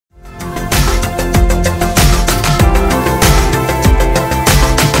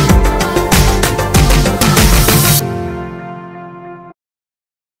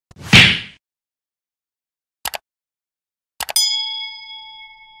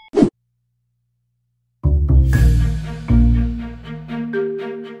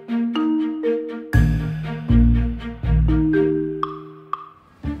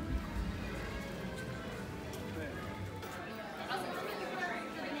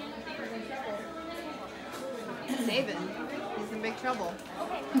David. He's in big trouble.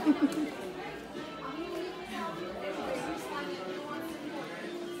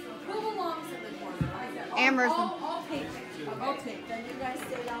 Amber's. I'll take. Then you guys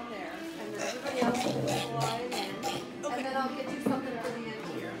stay down there, and then everybody else will slide in, and then I'll get you something for the end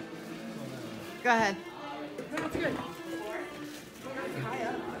here. Go ahead. That's good.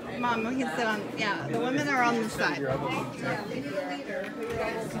 Mom, we can sit on. Yeah, the women are on this side. Yeah, we need a leader.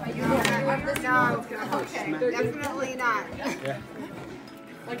 No, definitely not.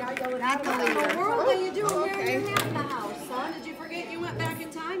 Like I go not the leader. What in the world are you doing wearing your hat in the house, son? Did you forget you went back in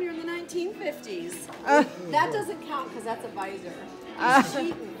time? You're in the 1950s. That doesn't count because that's a visor. He's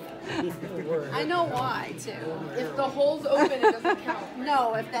cheating. I know why too. If the hole's open, it doesn't count.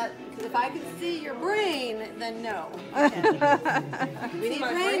 No, if I can see your brain, then no. Okay. We need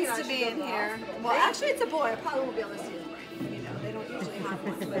brains to be in here. Well, actually, it's a boy. I probably won't be able to see his brain. You know, they don't usually have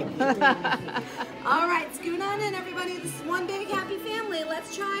one. All right, scoot on in, everybody. This is one big happy family.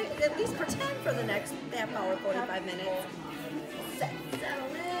 Let's try at least pretend for the next half hour, 45 minutes.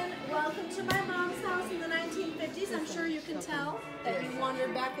 Settle in. Welcome to my mom's house in the 1950s. I'm sure you can tell that you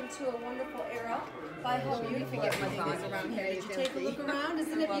wandered back into a wonderful era by how beautiful everything is around here. Did you take a look around?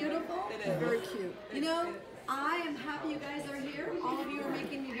 Isn't it beautiful? It is. Very cute. You know, I am happy you guys are here. All of you are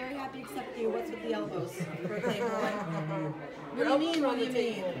making me very happy except you. What's with the elbows? Birthday boy. What do you mean? What do you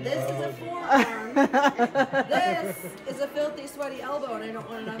mean? This is a forearm. This is a filthy, sweaty elbow, and I don't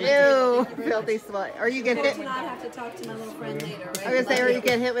want it on my Ew, filthy sweat. Or you get hit. To not have to talk to my little friend later, right? I was gonna say, or you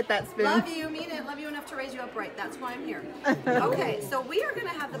get hit with that spoon. Love you, mean it. Love you enough to raise you upright. That's why I'm here. Okay, so we are gonna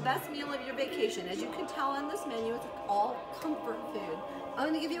have the best meal of your vacation. As you can tell on this menu, it's all comfort food. I'm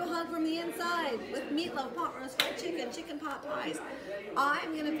going to give you a hug from the inside with meatloaf, pot roast, fried chicken, chicken pot pies.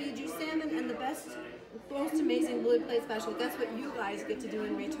 I'm going to feed you salmon and the best, most amazing blue plate special. Guess what you guys get to do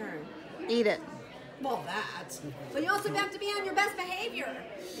in return? Eat it. Well, that. But you also have to be on your best behavior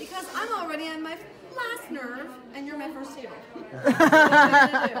because I'm already on my last nerve and you're my first table.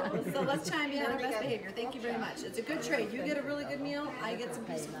 So let's try and be on our best behavior. Thank you very much. It's a good trade. You get a really good meal, I get some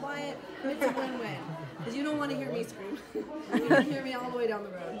peace and quiet. It's a win-win. Because you don't want to hear me scream. You can hear me all the way down the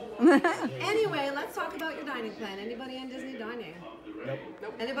road. Anyway, let's talk about your dining plan. Anybody on Disney dining?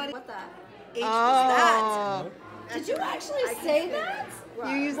 Nope. Anybody? What the H was that? Did you actually say that?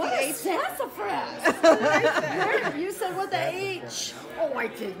 You used the H. Sassafras. You said what the H? Oh, I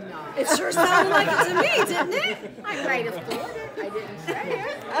did not. It sure sounded like it to me, didn't it? I might have thought it. I didn't say it.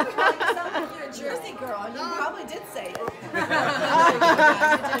 You sound like you're a Jersey girl. You probably did say it.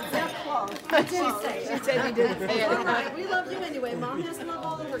 You did say it. She said you didn't say it. All right, we love you anyway. Mom has to love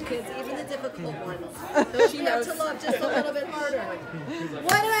all of her kids, even the difficult ones. She has to love just a little bit harder.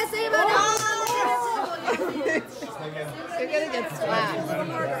 What did I say about You're gonna get slapped. a little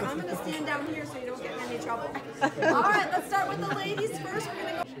harder. I'm going to stand down here so you don't get in any trouble. All right, let's start with the ladies first. We're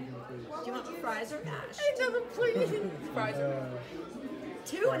going to go. Do you want fries or mash? I don't, please. Fries.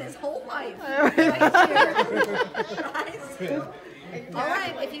 2 in his whole life. Right here. Fries. All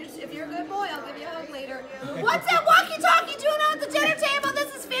right, if you're a good boy, I'll give you a hug later. What's that walkie-talkie doing on the dinner table?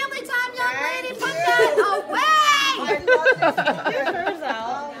 This is family time, young lady. Put that away.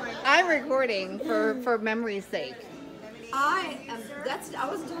 I'm recording for memory's sake. I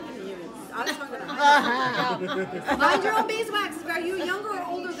wasn't talking to you. I was talking to her. Mind your own beeswax. Are you younger or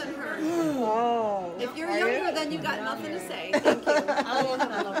older than her? Oh. If you're younger, then you got nothing to say. Thank you. I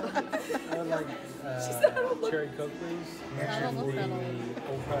would like cherry Coke, please. And the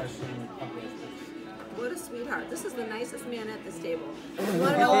old-fashioned pumpkin spice. What a sweetheart. This is the nicest man at this table. You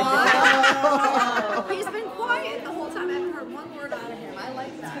want to know why? He's been quiet the whole time. I haven't heard one word out of him. I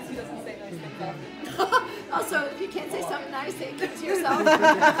like that. He doesn't say nice things. Also, if you can't say something nice, say it to yourself. Do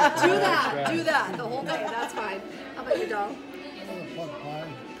that the whole day. That's fine. How about you, dog?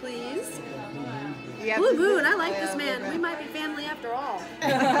 Please. Blue Moon, I like this man. We might be family after all.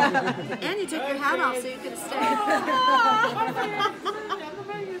 And you took your hat off so you can stay.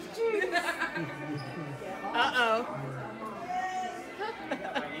 Uh-oh.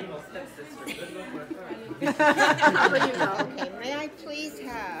 How about you, dog? Okay, may I please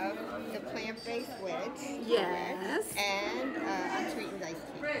have the plant-based wedge? Yes. And unsweetened iced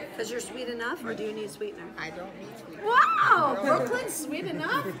tea. Because you're sweet enough, or do you need sweetener? I don't need sweetener. Wow! Brooklyn's sweet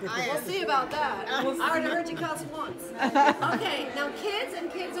enough? We'll see about that. I already heard you cuss once. Okay, now kids and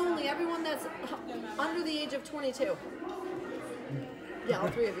kids only, everyone that's under the age of 22. Yeah, all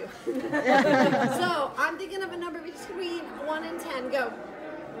 3 of you. So, I'm thinking of a number between 1 and 10. Go.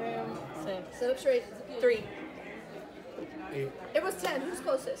 6. Sit up straight. 3. 8. It was 10. Who's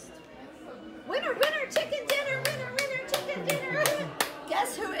closest? Winner, winner, chicken dinner, winner, winner, chicken dinner. Guess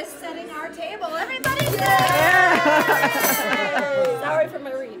guess who is setting our table? Everybody say! Sorry for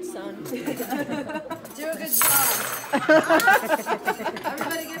my reach, son. Do a good job.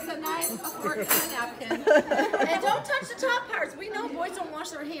 Everybody gets a knife, a fork, and a napkin. And don't touch the top parts. We know boys don't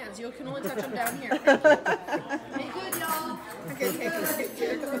wash their hands. You can only touch them down here. Be good, y'all.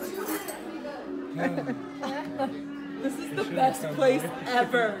 This is the best place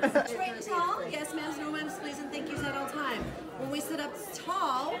ever. Straight and tall. Yes, ma'am. No ma'ams, please, and thank yous at all time. When we sit up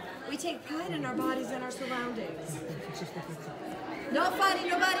tall, we take pride in our bodies and our surroundings. No fighting,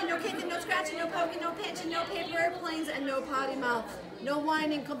 no biting, no kicking, no scratching, no poking, no pinching, no paper airplanes, and no potty mouth. No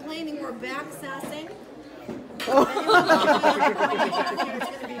whining, complaining, or back sassing. Where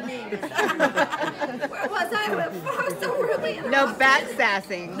was I? So really No back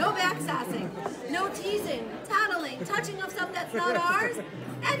sassing. No back sassing. No teasing, tattling, touching of stuff that's not ours.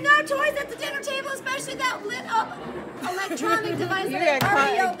 And no toys at the dinner table, especially that lit up electronic device You that got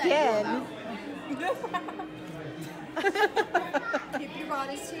already caught opened. again. Keep your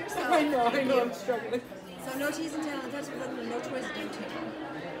bodies to yourself. I know, I'm struggling. So no teasing, tattling, touching, and no toys at the dinner table.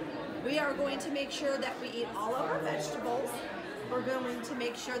 We are going to make sure that we eat all of our vegetables. We're going to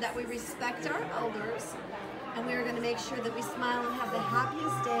make sure that we respect our elders. And we are going to make sure that we smile and have the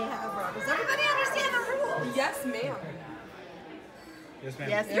happiest day ever. Does everybody understand the rules? Yes, ma'am. Yes, ma'am.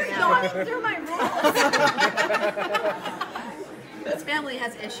 Yes, You're ma'am. yawning through my rules. This family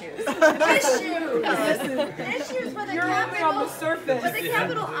has issues. Issues with a You're only on the capital, surface. with a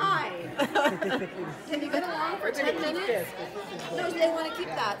capital I. Can you get along for 10 minutes? No, they want to keep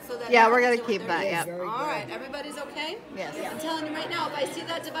that so that. Yeah, we're going gonna to keep that, yeah. All right, everybody's okay? Yes. I'm telling you right now, if I see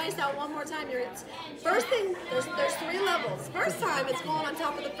that device out one more time, first thing, there's 3 levels. First time, it's going on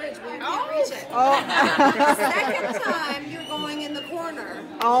top of the fridge where you can't reach it. Second time, you're going in the corner.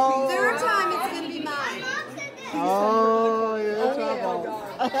 Oh. Third time, it's going to be mine. Oh, you're in trouble.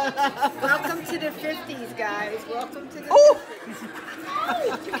 Welcome to the 50s, guys. Welcome to the Oh!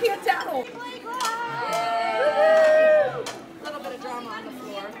 You can't tattle. A little bit of drama on the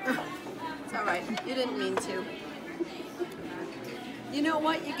floor. It's all right. You didn't mean to. You know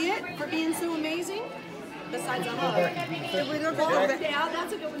what you get for being so amazing? Besides a hug. Yeah,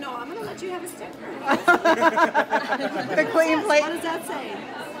 that's a good one. No, I'm going to let you have a sticker. The clean What plate. does that say?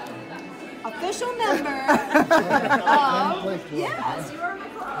 Official member of... Yes, you are my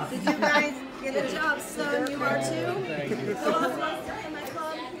club. Did you guys get a job, son? You are too? Thank you. Who else wants to be in my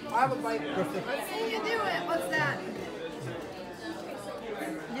club? I have a bite. Let's see you do it. What's that?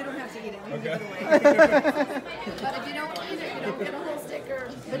 You don't have to eat it. You can give it away. But if you don't eat it, you don't get a whole sticker.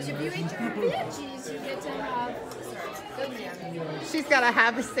 But if you eat your veggies, you get to have desserts. Good man. She's got to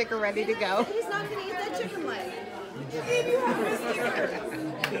have a sticker ready to go. He's not going to eat that chicken leg.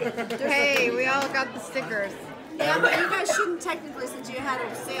 Hey, we all got the stickers. Yeah, but you guys shouldn't technically since you had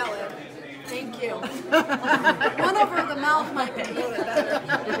a salad. Thank you. One over the mouth might be a little bit better.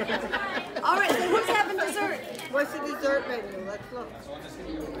 All right, so who's having dessert? What's the dessert menu? Let's look.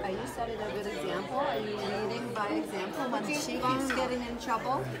 Are you setting a good example? Are you leading by example when she keeps getting in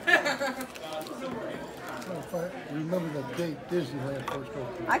trouble? If I remember the date Disneyland first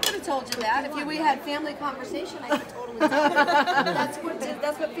opened. I could have told you that. If we had family conversation, I could totally tell you.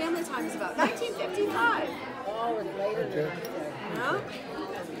 That's what family time is about. 1955. Okay. Yeah?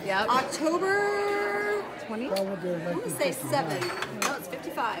 Yep. October 20? I went there in I want to say 1959. 7. No, it's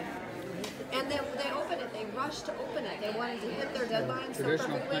 55. And then they opened it. They rushed to open it. They wanted to hit their deadline so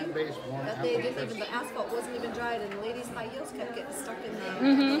Traditional perfectly plant-based warm that they didn't even, the asphalt wasn't even dried, and the ladies' high heels kept getting stuck in the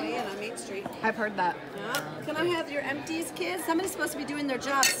way in on Main Street. I've heard that. Yeah. Can I have your empties, kids? Somebody's supposed to be doing their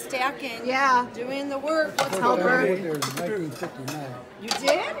job, stacking. Yeah. Doing the work. What's I Help went her. there in 1959. You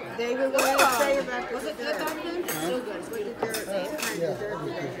did? They were going to say about the Was it good back then? It's still good. It's good. Yeah, that was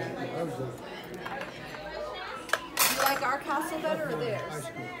good. That was Do you like our castle better or theirs? high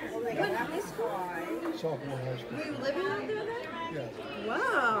school, You went to high school? sophomore high school. Were you living out there then? Yeah.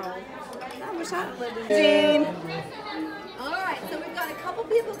 Wow. I wish I had lived in Jean. All right, so we've got a couple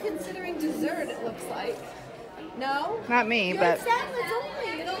people considering dessert, it looks like. No? Not me, You're but salads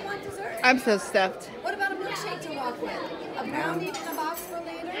only. You don't want dessert? I'm so stuffed. What about a milkshake to walk with? A brownie in a box for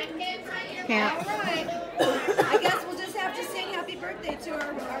later? Can't. All right. I guess we'll just have to sing happy birthday to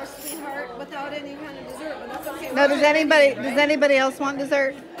our sweetheart without any kind of dessert, but that's okay. No, does anybody else want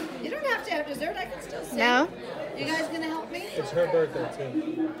dessert? You don't have to have dessert. I can still sing. No? You guys gonna help me? It's her birthday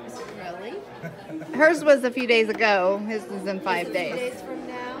too. Really? Hers was a few days ago. His is in 5 Is it 2 days. days from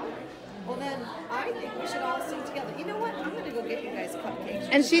now? Well then, I think we should all sing together. You know what? I'm gonna go get you guys cupcakes.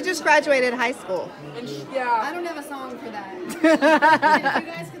 And she just graduated high school. And I yeah. don't have a song for that. If you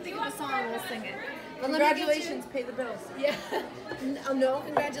guys can think of a song, we'll sing it. Congratulations, pay the bills. Yeah. No,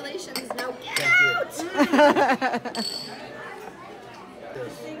 congratulations. Now get Thank you. out.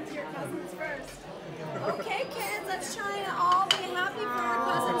 Sing to your cousins first. Okay, kids, let's try and all be happy for our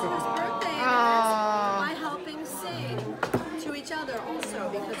cousin's first birthday by helping sing to each other also,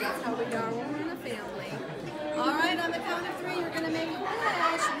 because that's how we are when we're in a family. All right, on the count of 3, you're going to make a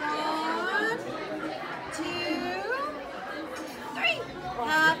wish. 1, 2, 3.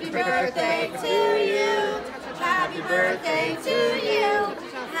 Happy birthday to you. Happy birthday to you.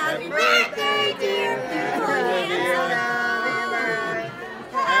 Happy birthday, dear Fiona.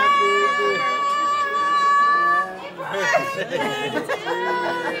 Happy birthday to you.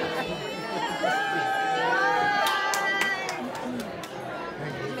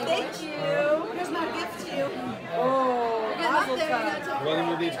 Thank you. Here's my gift to you. Oh, Get up there. You gotta tell Welcome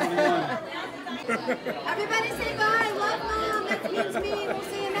to day 21. everybody say bye. Love Mom. That means me. We'll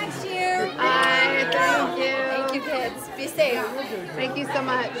see you next year. Bye. Thank you. Thank you, kids. Be safe. Thank you so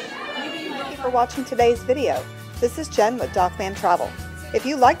much. Thank you for watching today's video. This is Jen with DockFam Travel. If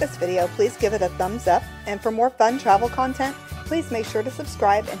you like this video, please give it a thumbs up, and for more fun travel content, please make sure to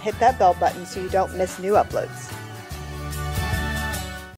subscribe and hit that bell button so you don't miss new uploads.